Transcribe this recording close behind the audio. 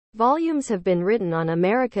Volumes have been written on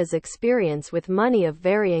America's experience with money of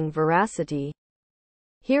varying veracity.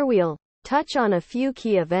 Here we'll touch on a few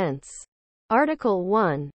key events. Article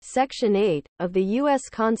 1, Section 8, of the U.S.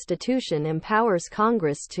 Constitution empowers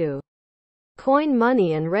Congress to coin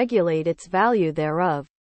money and regulate its value thereof.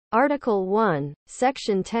 Article 1,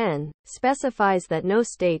 Section 10, specifies that no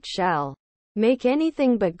state shall make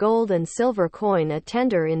anything but gold and silver coin a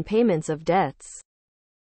tender in payments of debts.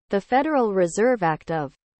 The Federal Reserve Act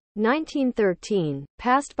of 1913,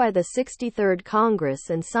 passed by the 63rd Congress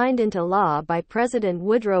and signed into law by President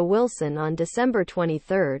Woodrow Wilson on December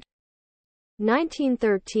 23,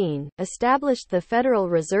 1913, established the Federal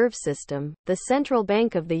Reserve System, the central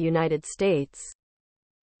bank of the United States.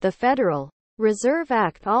 The Federal Reserve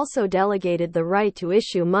Act also delegated the right to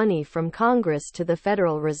issue money from Congress to the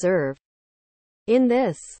Federal Reserve. In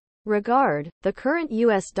this regard, the current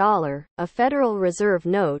U.S. dollar, a Federal Reserve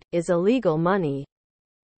note, is illegal money.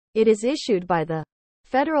 It is issued by the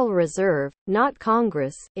Federal Reserve, not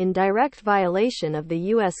Congress, in direct violation of the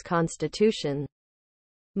U.S. Constitution.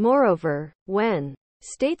 Moreover, when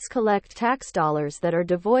states collect tax dollars that are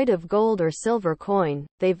devoid of gold or silver coin,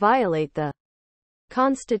 they violate the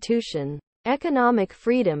Constitution. Economic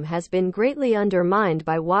freedom has been greatly undermined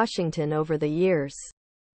by Washington over the years.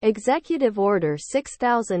 Executive Order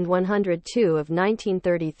 6102 of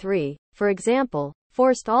 1933, for example,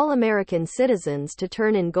 forced all American citizens to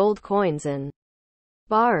turn in gold coins and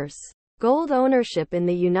bars. Gold ownership in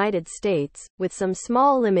the United States, with some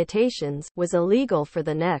small limitations, was illegal for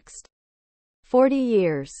the next 40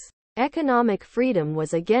 years. Economic freedom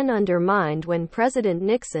was again undermined when President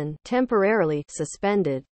Nixon temporarily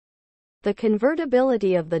suspended the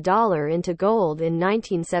convertibility of the dollar into gold in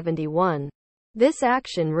 1971. This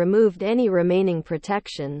action removed any remaining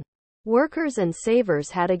protection workers and savers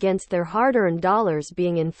had against their hard-earned dollars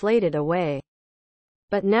being inflated away.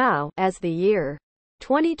 But now, as the year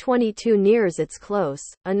 2022 nears its close,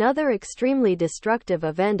 another extremely destructive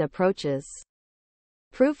event approaches.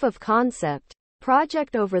 Proof of concept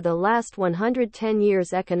project over the last 110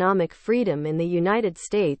 years. Economic freedom in the United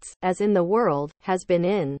States, as in the world, has been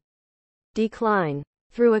in decline.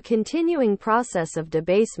 Through a continuing process of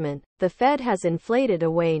debasement, the Fed has inflated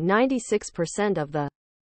away 96% of the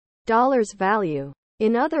dollar's value.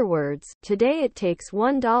 In other words, today it takes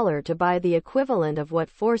 $1 to buy the equivalent of what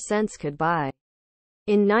 4 cents could buy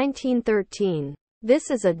in 1913.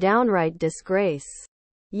 This is a downright disgrace.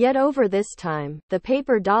 Yet over this time, the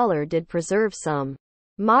paper dollar did preserve some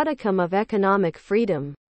modicum of economic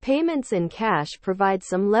freedom. Payments in cash provide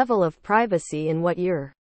some level of privacy in what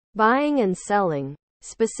you're buying and selling.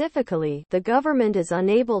 Specifically, the government is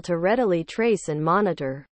unable to readily trace and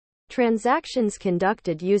monitor transactions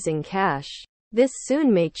conducted using cash. This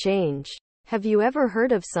soon may change. Have you ever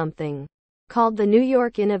heard of something called the New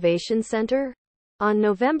York Innovation Center? On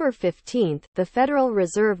November 15, the Federal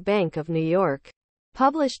Reserve Bank of New York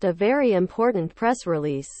published a very important press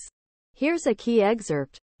release. Here's a key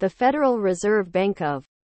excerpt. The Federal Reserve Bank of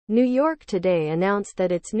New York today announced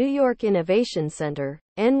that its New York Innovation Center,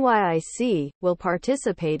 NYIC, will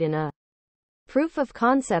participate in a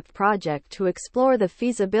proof-of-concept project to explore the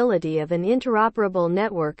feasibility of an interoperable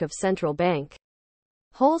network of central bank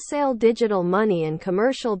wholesale digital money and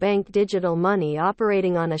commercial bank digital money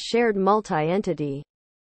operating on a shared multi-entity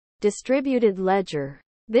distributed ledger.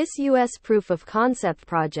 This U.S. proof-of-concept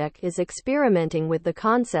project is experimenting with the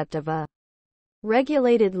concept of a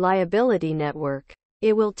regulated liability network.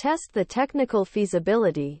 It will test the technical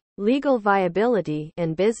feasibility, legal viability,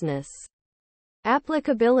 and business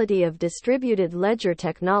applicability of distributed ledger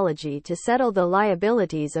technology to settle the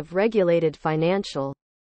liabilities of regulated financial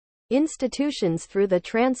institutions through the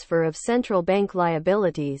transfer of central bank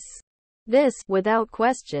liabilities. This, without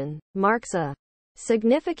question, marks a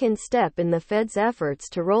significant step in the Fed's efforts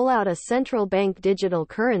to roll out a central bank digital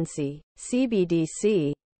currency,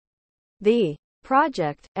 CBDC. The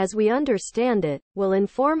project, as we understand it, will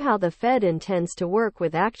inform how the Fed intends to work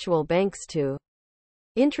with actual banks to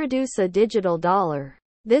introduce a digital dollar.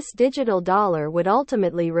 This digital dollar would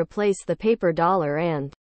ultimately replace the paper dollar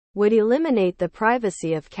and would eliminate the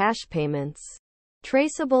privacy of cash payments.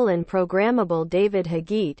 Traceable and programmable. David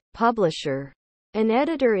Hagit, publisher and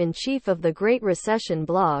editor-in-chief of the Great Recession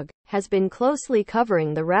blog, has been closely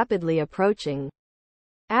covering the rapidly approaching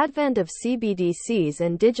advent of CBDCs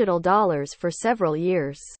and digital dollars for several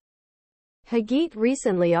years. Hagit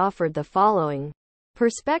recently offered the following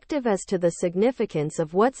perspective as to the significance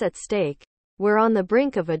of what's at stake. We're on the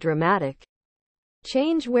brink of a dramatic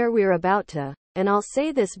change where we're about to, and I'll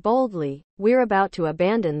say this boldly, we're about to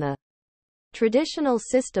abandon the traditional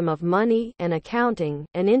system of money and accounting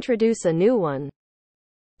and introduce a new one.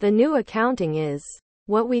 The new accounting is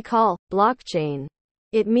what we call blockchain.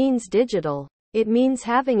 It means digital. It means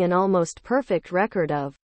having an almost perfect record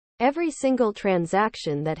of every single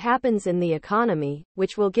transaction that happens in the economy,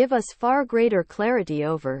 which will give us far greater clarity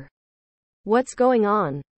over what's going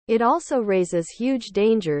on. It also raises huge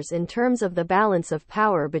dangers in terms of the balance of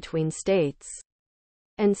power between states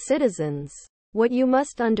and citizens. What you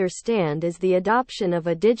must understand is the adoption of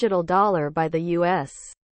a digital dollar by the U.S.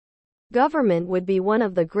 government would be one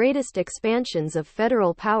of the greatest expansions of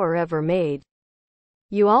federal power ever made.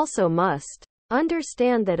 You also must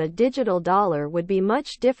understand that a digital dollar would be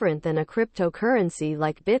much different than a cryptocurrency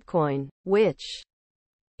like Bitcoin, which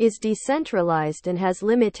is decentralized and has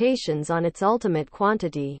limitations on its ultimate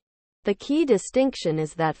quantity. The key distinction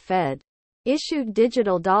is that Fed-issued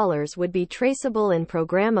digital dollars would be traceable and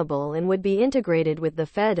programmable and would be integrated with the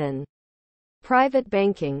Fed and private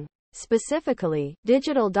banking. Specifically,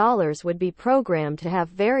 digital dollars would be programmed to have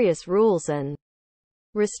various rules and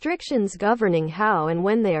restrictions governing how and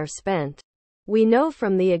when they are spent. We know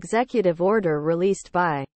from the executive order released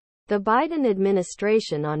by the Biden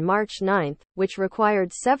administration on March 9, which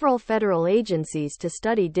required several federal agencies to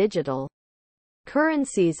study digital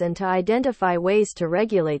currencies and to identify ways to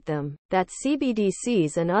regulate them, that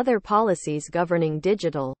CBDCs and other policies governing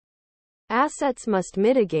digital assets must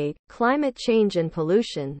mitigate climate change and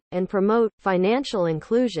pollution, and promote financial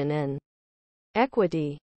inclusion and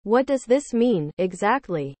equity. What does this mean,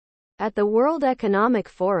 exactly? At the World Economic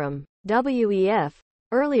Forum, WEF,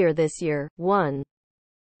 earlier this year, one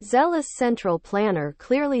zealous central planner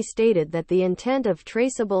clearly stated that the intent of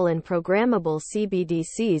traceable and programmable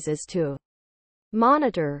CBDCs is to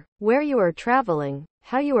monitor where you are traveling,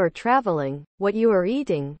 how you are traveling, what you are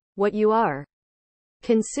eating, what you are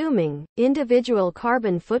consuming, individual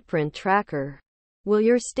carbon footprint tracker. Will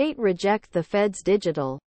your state reject the Fed's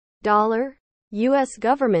digital dollar? U.S.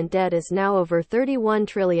 government debt is now over $31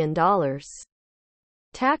 trillion.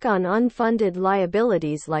 Tack on unfunded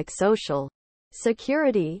liabilities like Social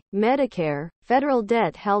Security, Medicare, federal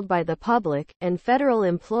debt held by the public, and federal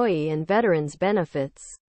employee and veterans benefits,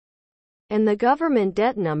 and the government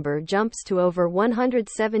debt number jumps to over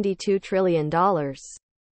 $172 trillion.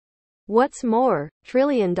 What's more,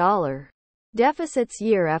 trillion-dollar deficits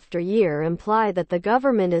year after year imply that the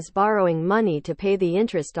government is borrowing money to pay the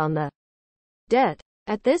interest on the debt.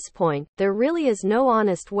 At this point, there really is no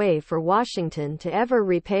honest way for Washington to ever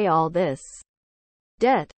repay all this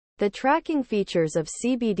debt. The tracking features of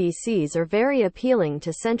CBDCs are very appealing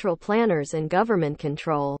to central planners and government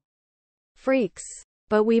control freaks.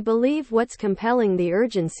 But we believe what's compelling the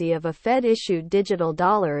urgency of a Fed-issued digital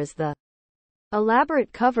dollar is the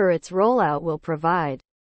elaborate cover its rollout will provide.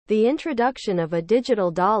 The introduction of a digital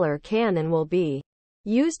dollar can and will be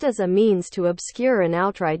used as a means to obscure an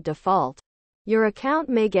outright default. Your account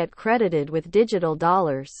may get credited with digital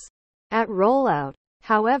dollars at rollout.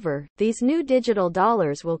 However, these new digital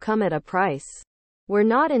dollars will come at a price. We're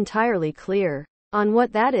not entirely clear on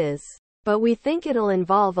what that is, but we think it'll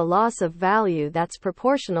involve a loss of value that's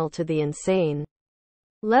proportional to the insane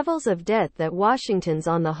levels of debt that Washington's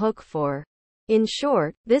on the hook for. In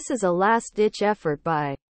short, this is a last-ditch effort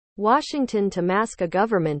by Washington to mask a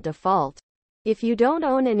government default. If you don't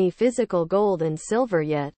own any physical gold and silver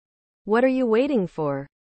yet, what are you waiting for?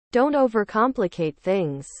 Don't overcomplicate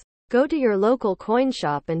things. Go to your local coin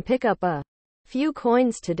shop and pick up a few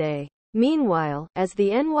coins today. Meanwhile, as the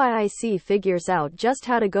NYIC figures out just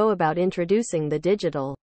how to go about introducing the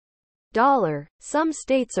digital dollar, some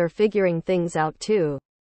states are figuring things out too.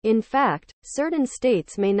 In fact, certain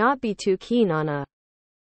states may not be too keen on a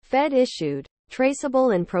Fed-issued, traceable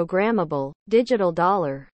and programmable digital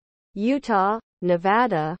dollar. Utah,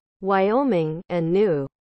 Nevada, Wyoming, and New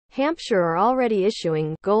Hampshire are already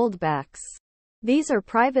issuing goldbacks. These are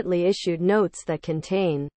privately issued notes that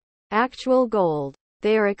contain actual gold.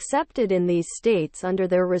 They are accepted in these states under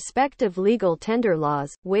their respective legal tender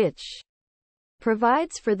laws, which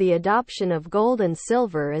provides for the adoption of gold and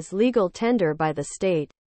silver as legal tender by the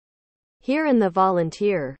state. Here in the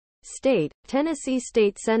volunteer state, Tennessee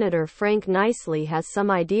State Senator Frank Nicely has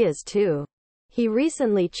some ideas too. He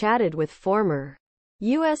recently chatted with former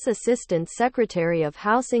U.S. Assistant Secretary of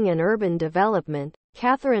Housing and Urban Development,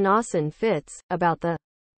 Catherine Austin Fitts, about the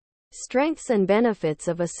strengths and benefits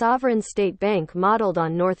of a sovereign state bank modeled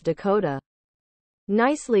on North Dakota.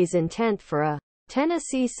 Nicely's intent for a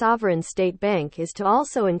Tennessee sovereign state bank is to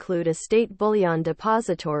also include a state bullion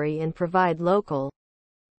depository and provide local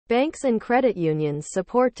banks and credit unions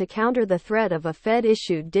support to counter the threat of a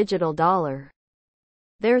Fed-issued digital dollar.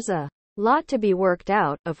 There's a lot to be worked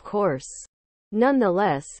out, of course.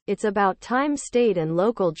 Nonetheless, it's about time state and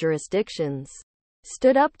local jurisdictions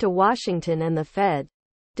stood up to Washington and the Fed,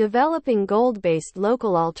 developing gold-based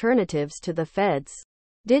local alternatives to the Fed's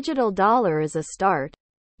digital dollar is a start.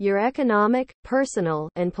 Your economic, personal,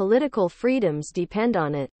 and political freedoms depend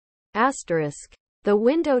on it. Asterisk. The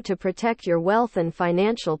window to protect your wealth and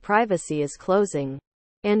financial privacy is closing.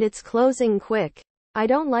 And it's closing quick. I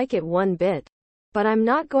don't like it one bit. But I'm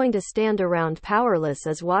not going to stand around powerless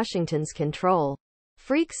as Washington's control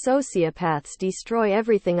freak sociopaths destroy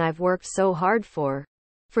everything I've worked so hard for.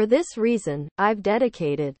 For this reason, I've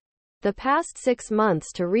dedicated the past 6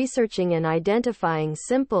 months to researching and identifying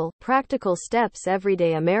simple, practical steps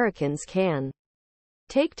everyday Americans can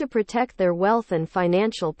take to protect their wealth and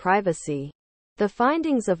financial privacy. The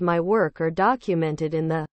findings of my work are documented in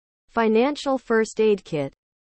the Financial First Aid Kit,